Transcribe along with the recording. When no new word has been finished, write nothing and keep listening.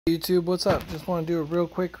YouTube, what's up? Just want to do a real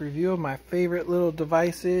quick review of my favorite little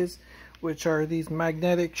devices, which are these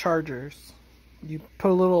magnetic chargers. You put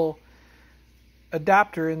a little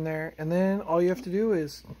adapter in there, and then all you have to do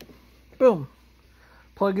is boom,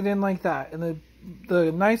 plug it in like that. And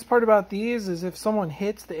the nice part about these is if someone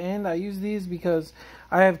hits the end, I use these because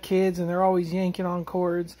I have kids and they're always yanking on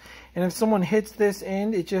cords, and if someone hits this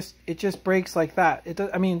end, it just breaks like that. It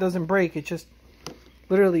doesn't break, it just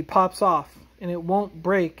literally pops off. And it won't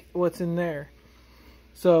break what's in there.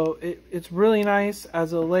 So it's really nice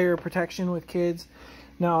as a layer of protection with kids.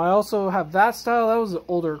 Now I also have that style. That was the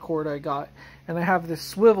older cord I got. And I have this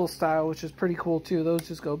swivel style, which is pretty cool too. Those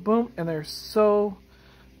just go boom, and they're so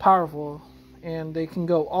powerful. And they can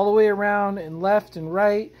go all the way around and left and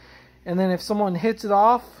right. And then if someone hits it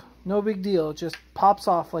off, no big deal. It just pops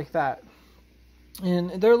off like that.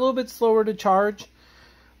 And they're a little bit slower to charge,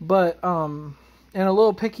 but and a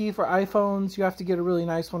little picky for iPhones. You have to get a really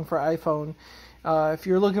nice one for iPhone. If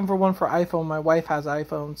you're looking for one for iPhone, my wife has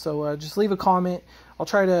iPhone, so just leave a comment. I'll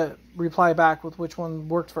try to reply back with which one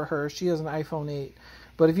worked for her. She has an iPhone 8.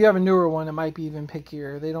 But if you have a newer one, it might be even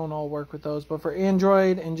pickier. They don't all work with those. But for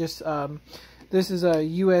Android, and just this is a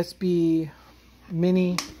USB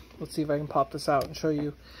mini. Let's see if I can pop this out and show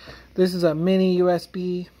you. This is a mini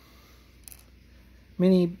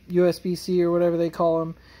USB-C or whatever they call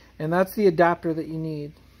them. And that's the adapter that you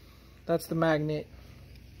need. That's the magnet.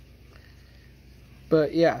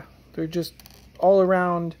 But yeah, they're just all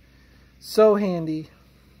around so handy.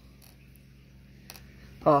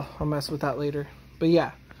 Oh, I'll mess with that later. But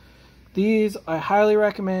yeah, these I highly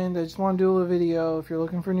recommend. I just want to do a little video. If you're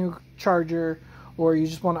looking for a new charger, or you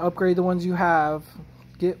just want to upgrade the ones you have,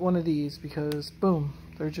 get one of these, because boom,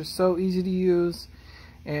 they're just so easy to use,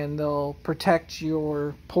 and they'll protect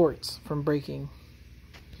your ports from breaking.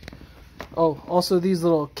 Oh, also these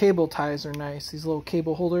little cable ties are nice. These little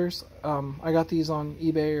cable holders. I got these on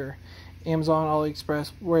eBay or Amazon,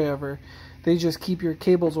 AliExpress, wherever. They just keep your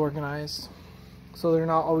cables organized, so they're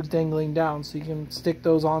not always dangling down. So you can stick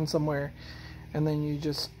those on somewhere, and then you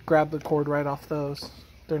just grab the cord right off those.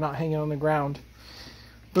 They're not hanging on the ground.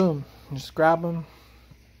 Boom. Just grab them.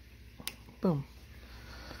 Boom.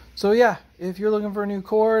 So yeah, if you're looking for a new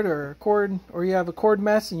cord, or you have a cord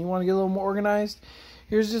mess and you want to get a little more organized,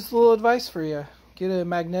 here's just a little advice for you. Get a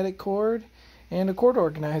magnetic cord and a cord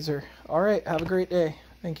organizer. Alright, have a great day.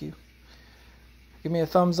 Thank you. Give me a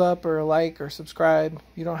thumbs up or a like or subscribe.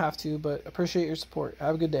 You don't have to, but appreciate your support.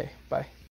 Have a good day. Bye.